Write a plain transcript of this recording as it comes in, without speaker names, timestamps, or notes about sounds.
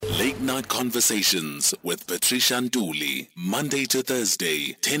Midnight Conversations with Patricia Nduli, Monday to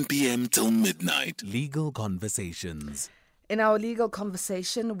Thursday, 10 p.m. till midnight. Legal Conversations. In our legal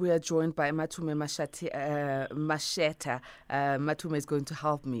conversation, we are joined by Matome Matsheta. Matome is going to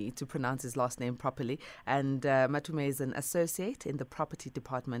help me to pronounce his last name properly. And Matome is an associate in the property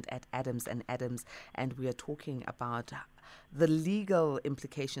department at Adams & Adams. And we are talking about the legal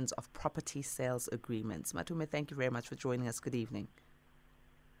implications of property sales agreements. Matome, thank you very much for joining us. Good evening.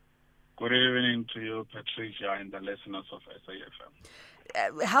 Good evening to you, Patricia, and the listeners of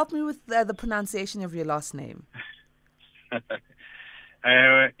SAFM. Help me with the pronunciation of your last name.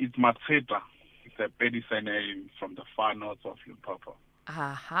 It's Matsheta. It's a Pedi name from the far north of Limpopo.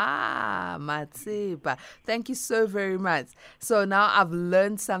 Aha, Matsheta. Thank you so very much. So now I've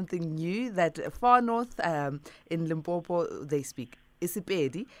learned something new, that far north in Limpopo, they speak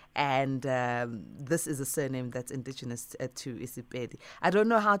Isipedi, and this is a surname that's indigenous to Isipedi. I don't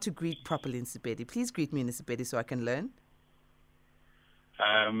know how to greet properly in Isipedi. Please greet me in Isipedi so I can learn.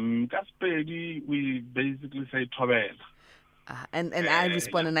 Gaspedi, we basically say Tobela. And I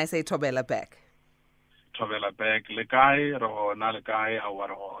respond and I say Tobela back. Tobela back. Lekai, Rohona, Lekai,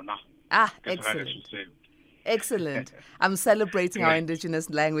 Awarona. Excellent. Excellent. I'm celebrating our indigenous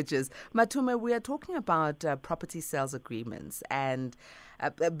languages. Matome, we are talking about property sales agreements, and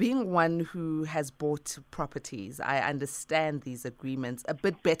being one who has bought properties, I understand these agreements a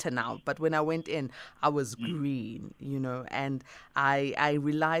bit better now. But when I went in, I was green, and I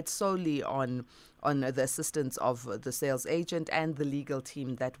relied solely on the assistance of the sales agent and the legal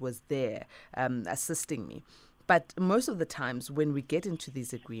team that was there assisting me. But most of the times when we get into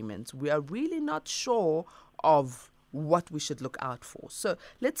these agreements, we are really not sure of what we should look out for. So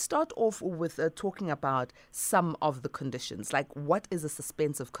let's start off with talking about some of the conditions. Like, what is a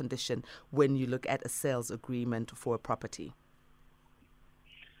suspensive condition when you look at a sales agreement for a property?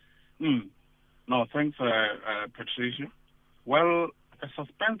 No, thanks, Patricia. Well, a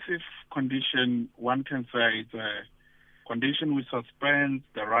suspensive condition, one can say, it's a condition which suspends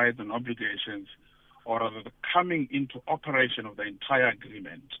the rights and obligations, or rather the coming into operation of the entire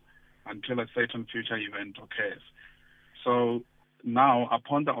agreement until a certain future event occurs. So now,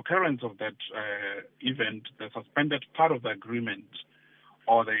 upon the occurrence of that event, the suspended part of the agreement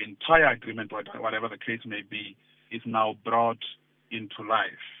or the entire agreement, whatever the case may be, is now brought into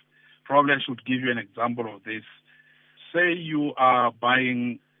life. Probably I should give you an example of this. Say you are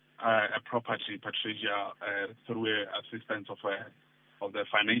buying a property, Patricia, through assistance of the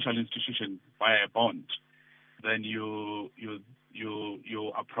financial institution by a bond. Then you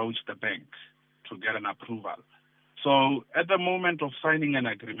approach the bank to get an approval. So at the moment of signing an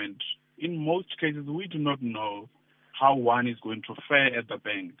agreement, in most cases we do not know how one is going to fare at the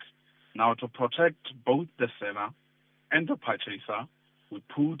bank. Now, to protect both the seller and the purchaser, we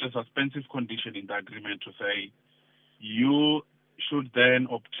put a suspensive condition in the agreement to say you should then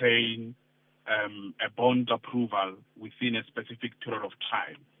obtain a bond approval within a specific period of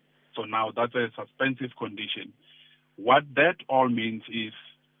time. So now that's a suspensive condition. What that all means is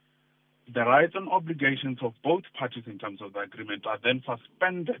the rights and obligations of both parties in terms of the agreement are then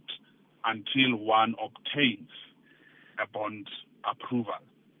suspended until one obtains a bond approval.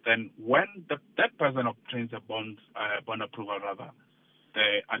 Then when that person obtains a bond approval,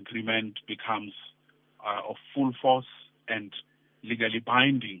 the agreement becomes of full force and legally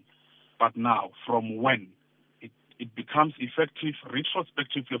binding. But now, from when it becomes effective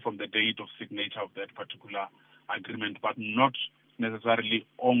retrospectively from the date of signature of that particular agreement, but not necessarily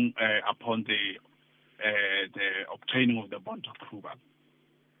upon the obtaining of the bond approval.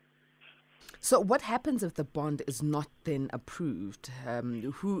 So what happens if the bond is not then approved?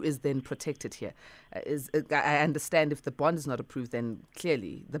 Who is then protected here? I understand if the bond is not approved, then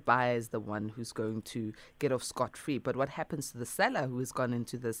clearly the buyer is the one who's going to get off scot-free. But what happens to the seller who has gone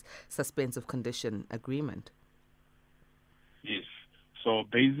into this suspensive condition agreement? Yes. So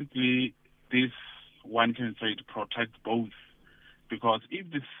basically, this one can say to protect both. Because if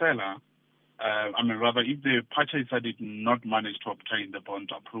the seller, if the purchaser did not manage to obtain the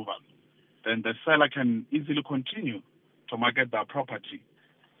bond approval, then the seller can easily continue to market their property.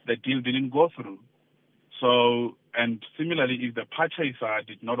 The deal didn't go through. So, and similarly, if the purchaser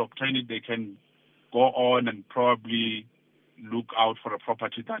did not obtain it, they can go on and probably look out for a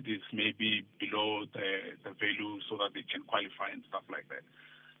property that is maybe below the value so that they can qualify and stuff like that.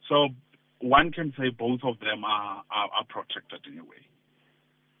 So one can say both of them are protected in a way.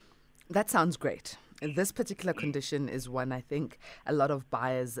 That sounds great. This particular condition is one I think a lot of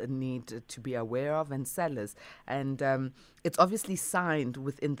buyers need to be aware of, and sellers. And it's obviously signed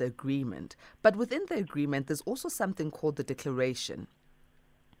within the agreement. But within the agreement, there's also something called the declaration.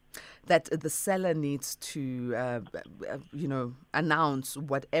 that the seller needs to, announce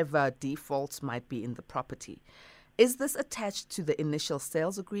whatever defaults might be in the property. Is this attached to the initial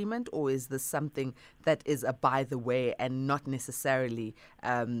sales agreement, or is this something that is a by the way and not necessarily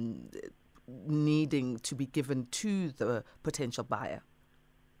needing to be given to the potential buyer?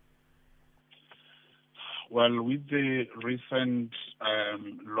 Well, with the recent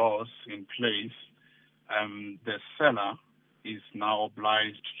laws in place, the seller is now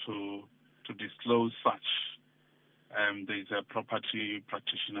obliged to disclose such. There's a Property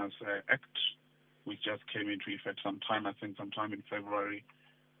Practitioners Act, which just came into effect sometime in February,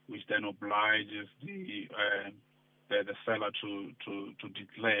 which then obliges the seller to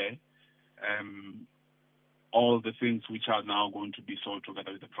declare all the things which are now going to be sold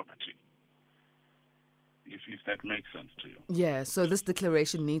together with the property. If that makes sense to you. Yeah, so this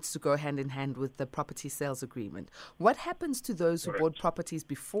declaration needs to go hand in hand with the property sales agreement. What happens to those who bought properties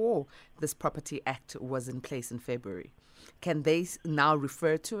before this Property Act was in place in February? Can they now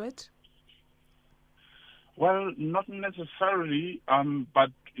refer to it? Well, not necessarily, but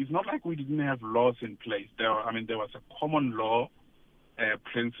it's not like we didn't have laws in place. There was a common law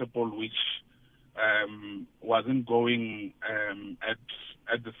principle which wasn't going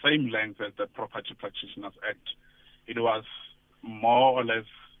at the same length as the Property Practitioners Act. It was more or less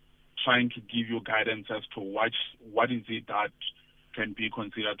trying to give you guidance as to what is it that can be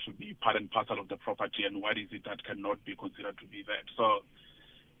considered to be part and parcel of the property and what is it that cannot be considered to be that. So,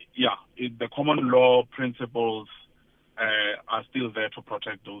 yeah, the common law principles are still there to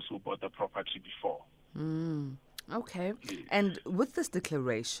protect those who bought the property before. Okay. And with this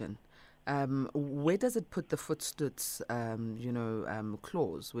declaration, where does it put the footstoots,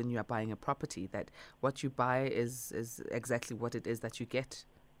 clause when you are buying a property, that what you buy is exactly what it is that you get?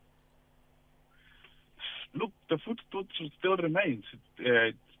 Look, the footstoots still remains.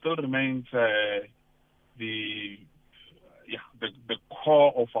 It still remains the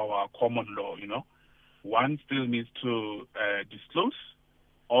core of our common law. One still needs to disclose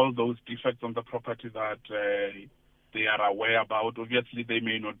all those defects on the property that they are aware about. Obviously, they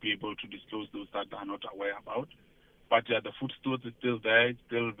may not be able to disclose those that they are not aware about. But the footstool is still there. It's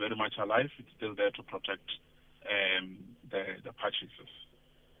still very much alive. It's still there to protect the purchasers.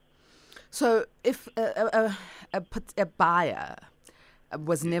 So if a buyer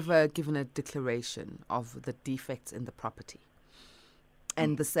was never given a declaration of the defects in the property,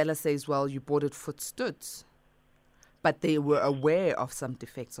 and the seller says, well, you bought it footstoots, but they were aware of some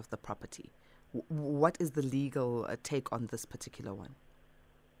defects of the property, what is the legal take on this particular one?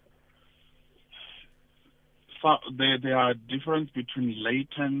 So there are difference between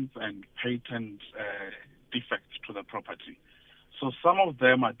latent and patent defects to the property. So some of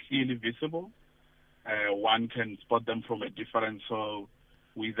them are clearly visible. One can spot them from a difference. So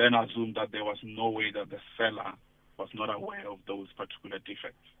we then assume that there was no way that the seller was not aware of those particular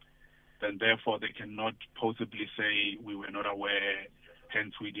defects. Then therefore they cannot possibly say we were not aware,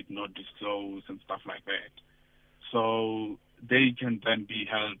 hence we did not disclose and stuff like that. So they can then be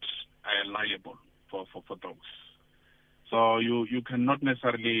held liable for those. So you cannot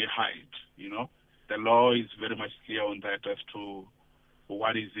necessarily hide, The law is very much clear on that as to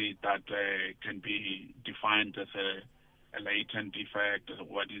what is it that can be defined as a latent defect,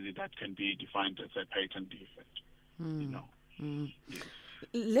 what is it that can be defined as a patent defect,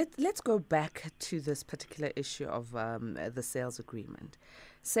 Yes. Let's go back to this particular issue of the sales agreement.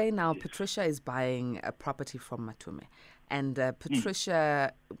 Say now Patricia is buying a property from Matome, and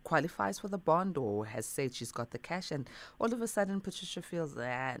Patricia qualifies for the bond or has said she's got the cash, and all of a sudden Patricia feels,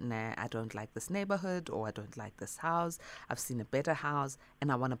 nah, I don't like this neighborhood, or I don't like this house, I've seen a better house,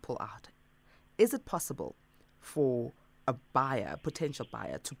 and I want to pull out. Is it possible for a potential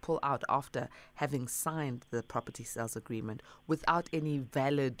buyer, to pull out after having signed the property sales agreement without any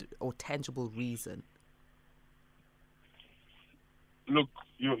valid or tangible reason? Look,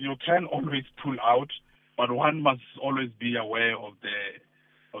 you can always pull out, but one must always be aware of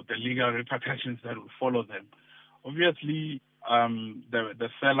the legal repercussions that will follow them. Obviously, the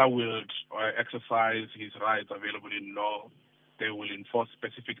seller will exercise his rights available in law. They will enforce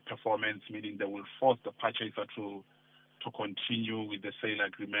specific performance, meaning they will force the purchaser to continue with the sale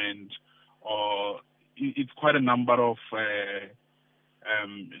agreement, or it's quite a number of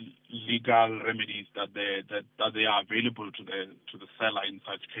legal remedies that they are available to the seller in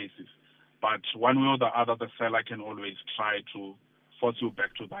such cases. But one way or the other, the seller can always try to force you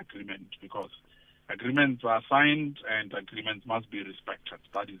back to the agreement, because agreements are signed and agreements must be respected.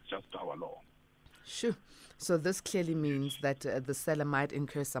 That is just our law. Sure. So this clearly means that the seller might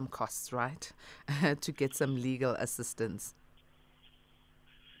incur some costs, right, to get some legal assistance.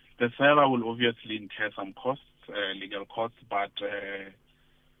 the seller will obviously incur some costs, legal costs, but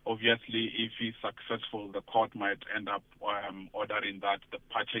obviously if he's successful, the court might end up ordering that the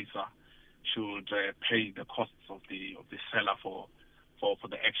purchaser should pay the costs of the seller for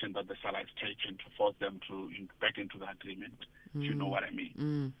the action that the seller has taken to force them back into the agreement. If you know what I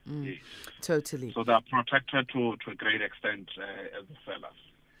mean? Yes. Totally. So they're protected to a great extent as the sellers.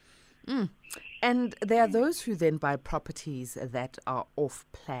 And there are those who then buy properties that are off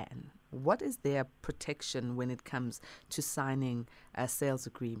plan. What is their protection when it comes to signing a sales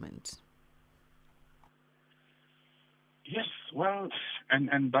agreement? Yes, well,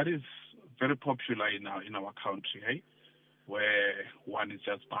 and that is very popular in our country, eh? Where one is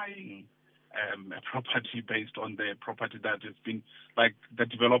just buying a property based on the property that has been, like the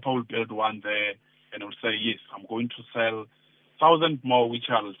developer will build one there and will say, yes, I'm going to sell 1,000 more which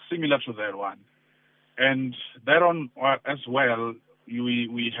are similar to that one. And thereon as well,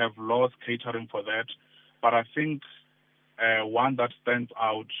 we have laws catering for that. But I think one that stands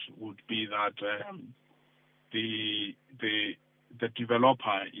out would be that the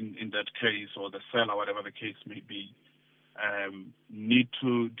developer in that case, or the seller, whatever the case may be, need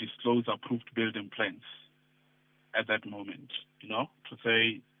to disclose approved building plans at that moment, to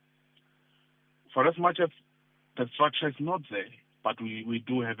say, for as much as the structure is not there, but we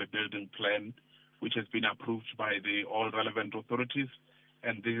do have a building plan which has been approved by all relevant authorities,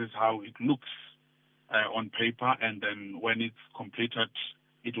 and this is how it looks on paper, and then when it's completed,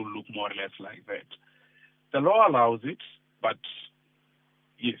 it will look more or less like that. The law allows it, but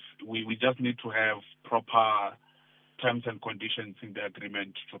yes, we just need to have proper terms and conditions in the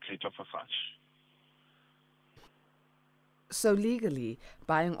agreement to cater for such. So legally,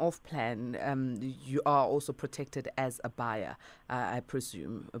 buying off-plan, you are also protected as a buyer, I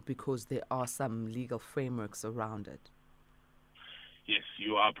presume, because there are some legal frameworks around it. Yes,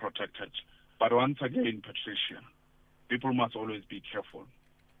 you are protected. But once again, Patricia, people must always be careful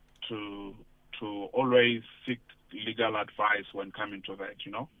to always seek legal advice when coming to that,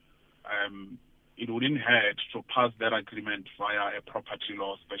 It wouldn't hurt to pass that agreement via a property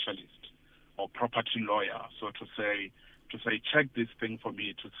law specialist or property lawyer, so to say, check this thing for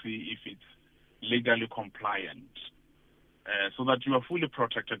me to see if it's legally compliant, so that you are fully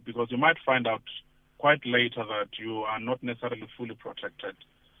protected, because you might find out quite later that you are not necessarily fully protected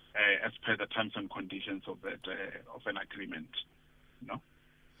as per the terms and conditions of that of an agreement.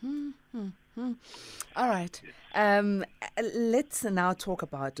 All right. Let's now talk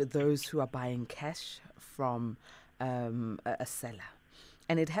about those who are buying cash from a seller.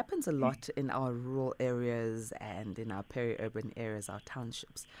 And it happens a lot in our rural areas and in our peri-urban areas, our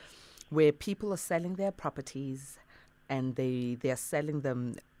townships, where people are selling their properties and they're selling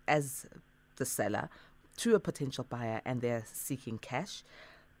them as the seller to a potential buyer, and they're seeking cash.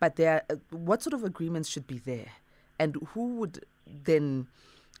 But what sort of agreements should be there? And who would then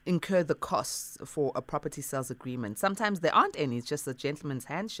incur the costs for a property sales agreement? Sometimes there aren't any, it's just a gentleman's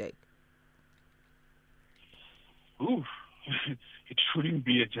handshake. Ooh. It shouldn't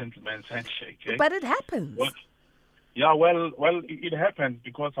be a gentleman's handshake, eh? But it happens. Well, it happens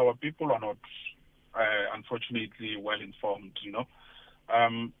because our people are not, unfortunately, well informed.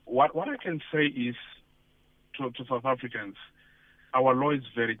 What I can say is to South Africans, our law is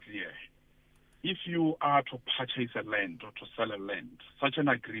very clear. If you are to purchase a land or to sell a land, such an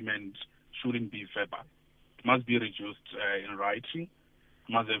agreement shouldn't be verbal. It must be reduced in writing.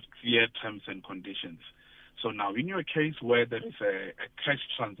 It must have clear terms and conditions. So now, in your case where there is a cash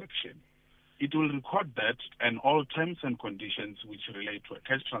transaction, it will record that, and all terms and conditions which relate to a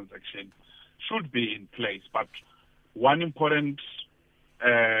cash transaction should be in place. But one important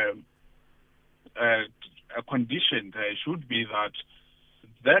condition there should be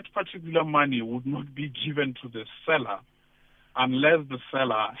that particular money would not be given to the seller unless the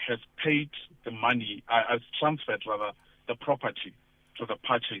seller has paid the money, has transferred rather the property to the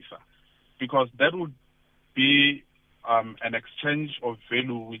purchaser, because that would be an exchange of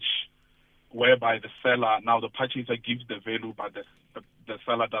value whereby the seller, now the purchaser gives the value, but the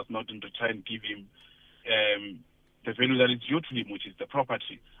seller does not in return give him the value that is due to him, which is the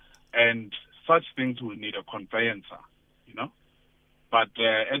property. And such things will need a conveyancer, But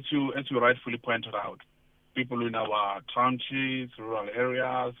as you rightfully pointed out, people in our townships, rural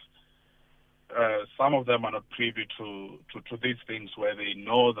areas, some of them are not privy to these things, where they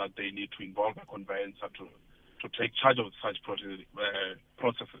know that they need to involve a conveyancer to take charge of such processes,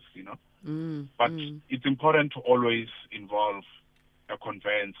 But it's important to always involve a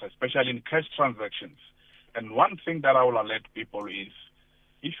conveyancer, especially in cash transactions. And one thing that I will alert people is,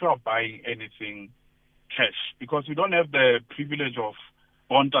 if you are buying anything cash, because we don't have the privilege of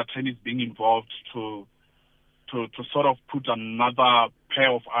bond attorneys being involved to sort of put another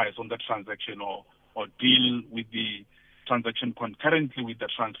pair of eyes on the transaction or deal with the transaction concurrently with the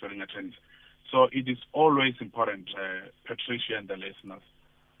transferring attorneys. So it is always important, Patricia and the listeners,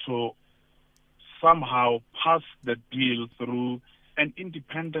 to somehow pass the deal through an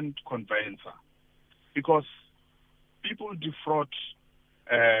independent conveyancer, because people defraud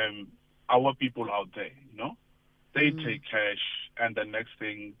our people out there, you know. They take cash and the next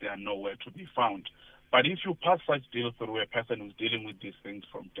thing they are nowhere to be found. But if you pass such deal through a person who's dealing with these things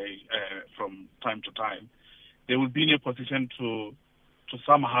from time to time, they will be in a position to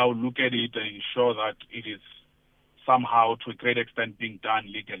somehow look at it and ensure that it is somehow to a great extent being done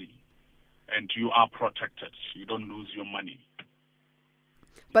legally, and you are protected. You don't lose your money.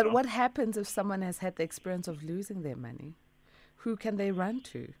 But what happens if someone has had the experience of losing their money? Who can they run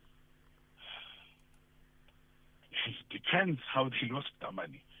to? It depends how they lost their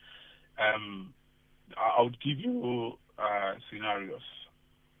money. I would give you scenarios.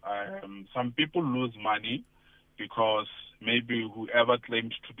 Some people lose money because maybe whoever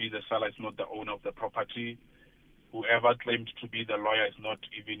claimed to be the seller is not the owner of the property. Whoever claimed to be the lawyer is not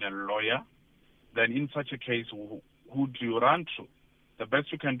even a lawyer. Then in such a case, who do you run to? The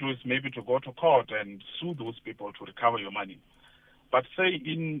best you can do is maybe to go to court and sue those people to recover your money. But say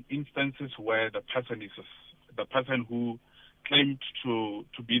in instances where the person who claimed to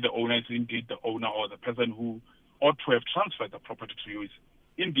be the owner is indeed the owner, or the person who ought to have transferred the property to you is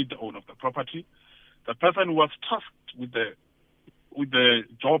indeed the owner of the property. The person who was tasked with the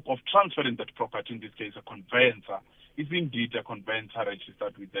job of transferring that property, in this case a conveyancer, is indeed a conveyancer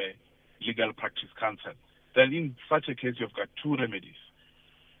registered with the Legal Practice Council. Then in such a case, you've got two remedies.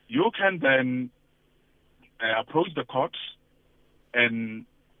 You can then approach the court and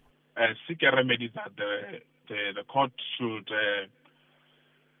seek a remedy that the court should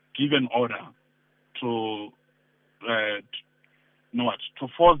give an order to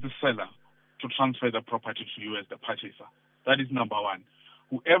force the seller to transfer the property to you as the purchaser. That is number one.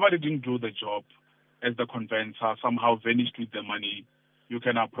 Whoever didn't do the job as the conveyancer somehow vanished with the money, you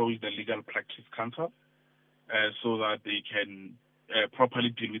can approach the Legal Practice Council so that they can properly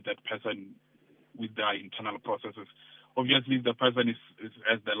deal with that person with their internal processes. Obviously, if the person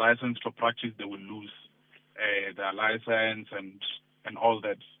has the license to practice, they will lose their license and all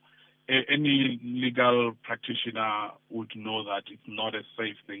that. Any legal practitioner would know that it's not a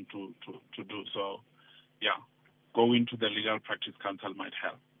safe thing to do. So, yeah, going to the Legal Practice Council might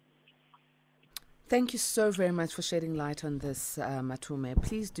help. Thank you so very much for shedding light on this, Matome.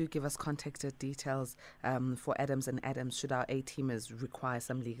 Please do give us contact details for Adams and Adams should our A-teamers require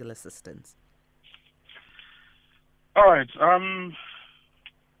some legal assistance. All right.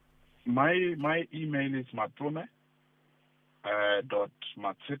 My email is matome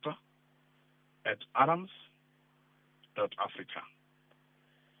 .matsheta @adams.africa.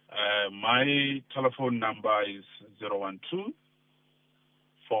 My telephone number is 012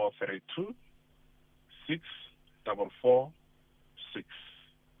 432 6446.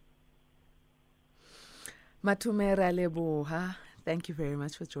 Matome Raleboha, thank you very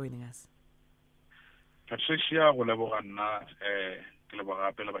much for joining us. Patricia, go leboga nna ke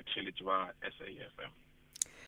leboga gape le batheletši ba SAFM.